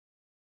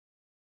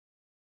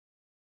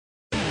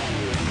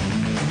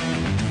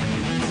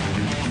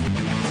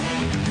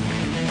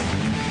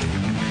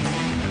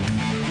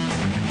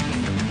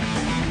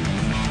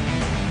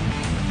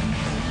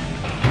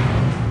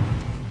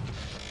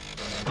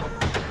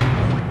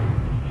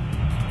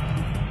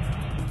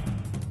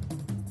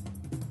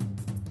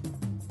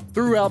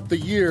throughout the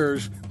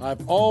years,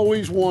 I've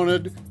always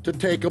wanted to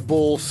take a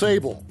bull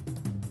sable.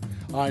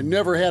 I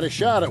never had a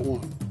shot at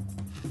one.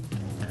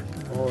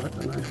 Oh, that's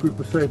a nice group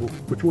of sable.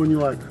 Which one you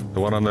like? The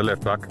one on the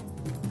left, Buck.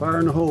 Fire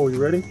in the hole,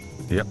 you ready?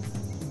 Yep.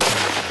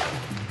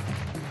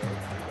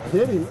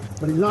 Hit him,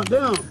 but he's not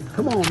down.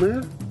 Come on,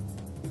 man.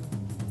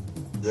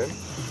 Then,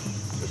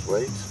 just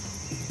wait.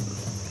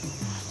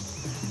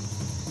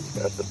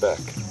 At the back.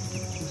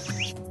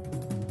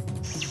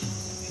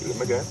 Shoot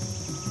him again.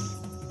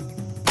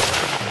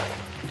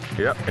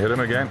 Yep, hit him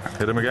again,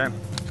 hit him again.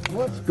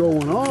 What's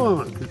going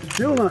on? It's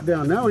still not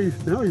down. Now he's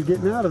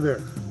getting out of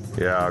there.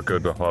 Yeah,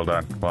 good, well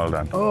done, well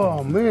done.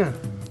 Oh man.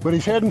 But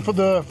he's heading for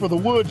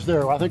the woods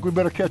there. I think we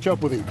better catch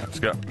up with him. Let's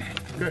go.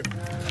 Okay.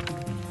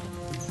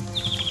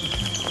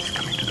 He's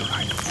coming to the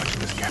right. Watch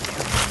this gap.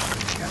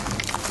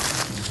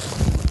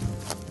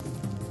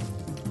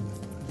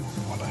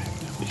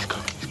 He's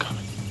coming, he's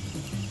coming.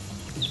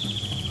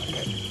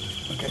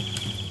 Okay.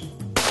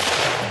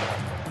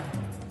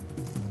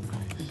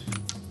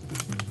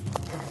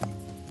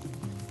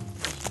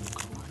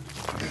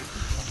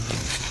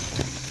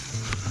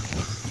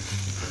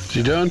 Is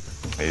he done?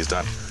 He's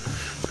done.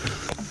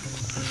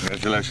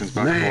 Congratulations,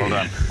 Buck. Man, Well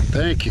done.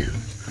 Thank you.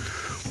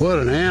 What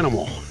an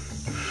animal.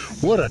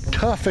 What a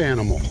tough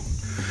animal.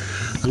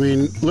 I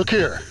mean, look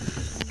here.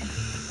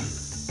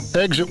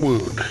 Exit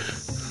wound.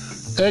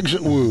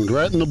 Exit wound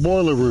right in the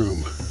boiler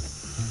room.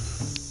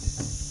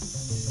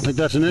 I think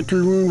that's an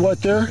entry wound right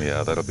there?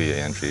 Yeah, that'll be an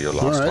entry, your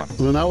last All right. one. Well,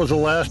 then that was the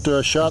last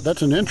shot.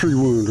 That's an entry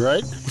wound,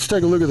 right? Let's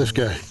take a look at this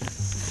guy.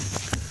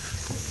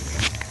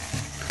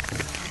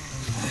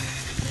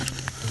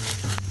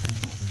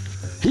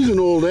 He's an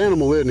old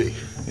animal, isn't he?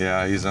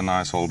 Yeah, he's a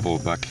nice old bull,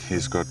 Buck.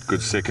 He's got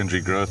good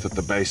secondary growth at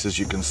the base, as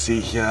you can see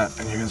here,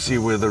 and you can see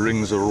where the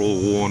rings are all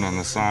worn on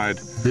the side.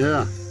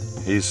 Yeah.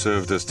 He's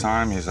served his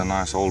time. He's a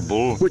nice old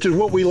bull. Which is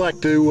what we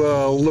like to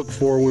look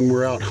for when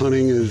we're out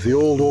hunting, is the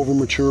old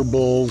over-mature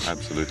bulls.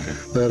 Absolutely.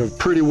 That have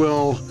pretty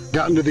well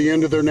gotten to the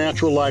end of their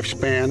natural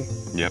lifespan.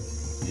 Yep.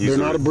 They're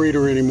not a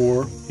breeder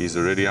anymore. He's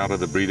already out of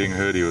the breeding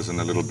herd. He was in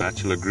a little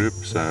bachelor group,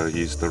 so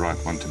he's the right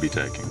one to be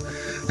taking.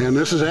 And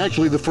this is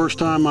actually the first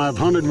time I've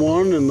hunted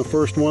one, and the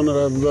first one that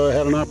I've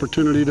had an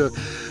opportunity to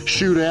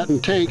shoot at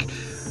and take.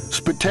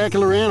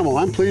 Spectacular animal.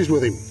 I'm pleased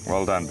with him.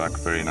 Well done, Buck.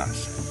 Very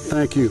nice.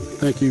 Thank you.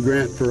 Thank you,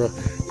 Grant, for a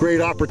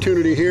great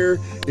opportunity here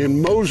in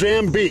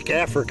Mozambique,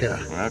 Africa.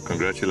 Well,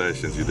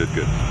 congratulations. You did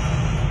good.